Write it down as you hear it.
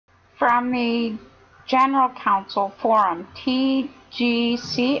from the General Counsel Forum, tgcf.org,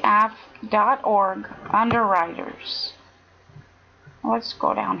 Underwriters. Let's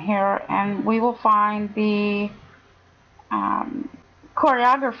go down here and we will find the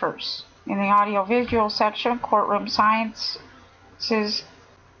choreographers in the audiovisual section, Courtroom Sciences.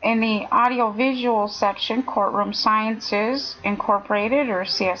 In the audiovisual section, Courtroom Sciences Incorporated, or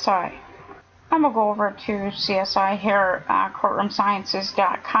CSI. I'm going to go over to CSI here,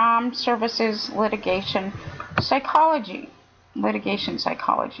 courtroomsciences.com, Services Litigation Psychology. Litigation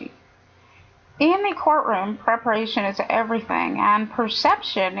Psychology. In the courtroom, preparation is everything, and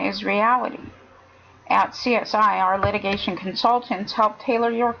perception is reality. At CSI, our litigation consultants help tailor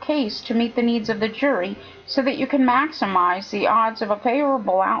your case to meet the needs of the jury so that you can maximize the odds of a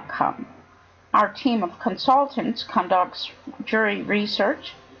favorable outcome. Our team of consultants conducts jury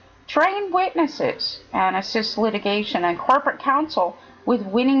research, train witnesses, and assist litigation and corporate counsel with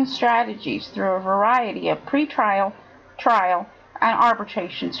winning strategies through a variety of pretrial, trial, and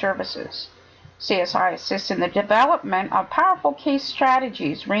arbitration services. CSI assists in the development of powerful case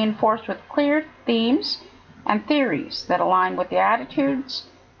strategies reinforced with clear themes and theories that align with the attitudes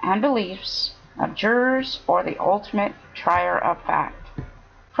and beliefs of jurors or the ultimate trier of fact.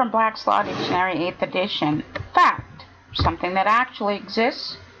 From Black's Law Dictionary, 8th edition, fact, something that actually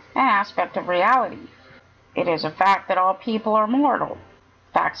exists, an aspect of reality. It is a fact that all people are mortal.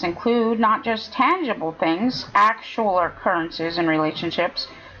 Facts include not just tangible things, actual occurrences and relationships,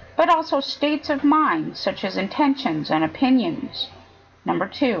 but also states of mind, such as intentions and opinions. Number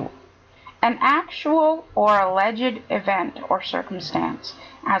 2, an actual or alleged event or circumstance,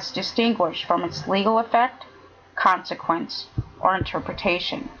 as distinguished from its legal effect, consequence, or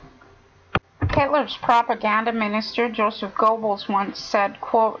interpretation. Hitler's propaganda minister, Joseph Goebbels, once said,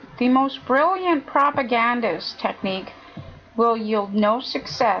 quote, "The most brilliant propagandist technique will yield no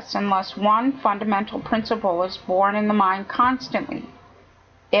success unless one fundamental principle is born in the mind constantly.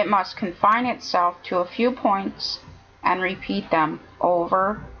 It must confine itself to a few points and repeat them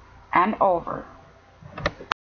over and over."